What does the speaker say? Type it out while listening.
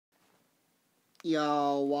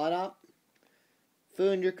Yo, what up?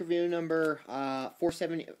 Food and drink review number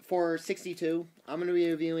 462. I'm going to be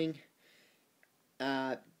reviewing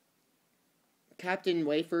uh, Captain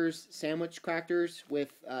Wafers sandwich crackers with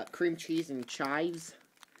cream cheese and chives.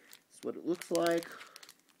 That's what it looks like.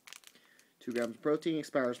 2 grams of protein.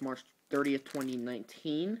 Expires March 30th,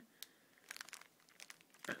 2019.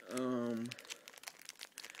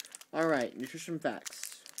 Alright, nutrition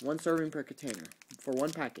facts. 1 serving per container for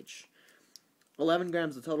 1 package. 11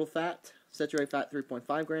 grams of total fat, saturated fat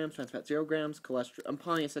 3.5 grams, trans fat 0 grams, cholesterol,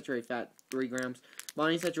 polyunsaturated fat 3 grams,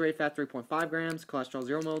 monounsaturated fat 3.5 grams, cholesterol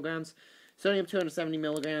 0 milligrams, sodium 270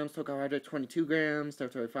 milligrams, total carbohydrate 22 grams,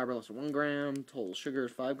 dietary fiber less than 1 gram, total sugar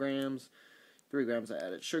 5 grams, 3 grams of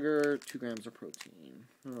added sugar, 2 grams of protein.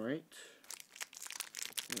 Alright.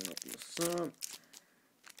 Open this up.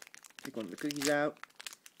 Take one of the cookies out.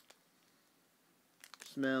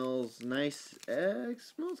 Smells nice.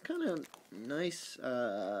 Smells kind of nice,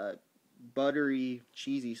 buttery,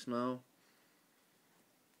 cheesy smell.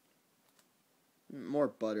 More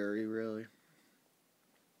buttery, really.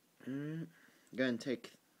 Go ahead and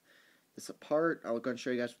take this apart. I'll go and show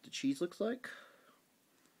you guys what the cheese looks like.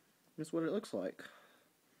 That's what it looks like.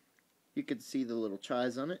 You can see the little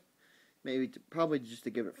chives on it. Probably just to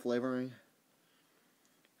give it flavoring.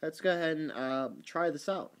 Let's go ahead and try this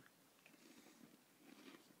out.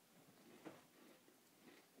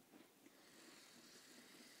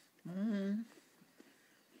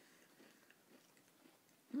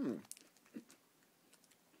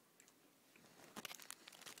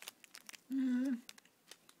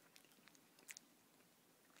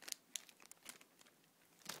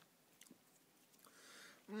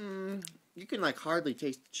 You can hardly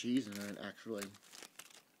taste the cheese in it, actually.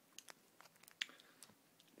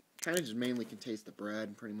 Kind of just mainly can taste the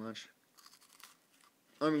bread, pretty much.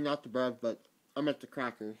 I mean, not the bread, but I meant the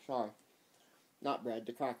cracker. Sorry. Not bread,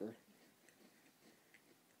 the cracker.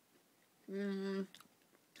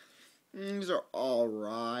 These are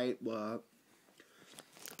alright, but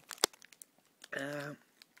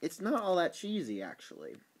it's not all that cheesy,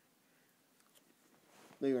 actually.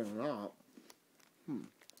 Believe it or not.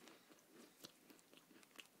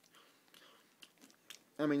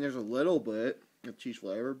 I mean, there's a little bit of cheese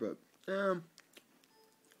flavor, but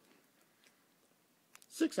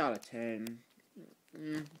 6 out of 10.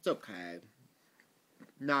 It's okay.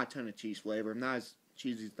 Not a ton of cheese flavor. Not as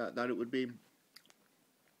cheesy as I thought it would be.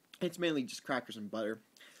 It's mainly just crackers and butter.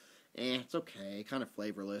 It's okay. Kind of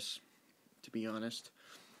flavorless, to be honest.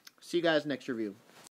 See you guys next review.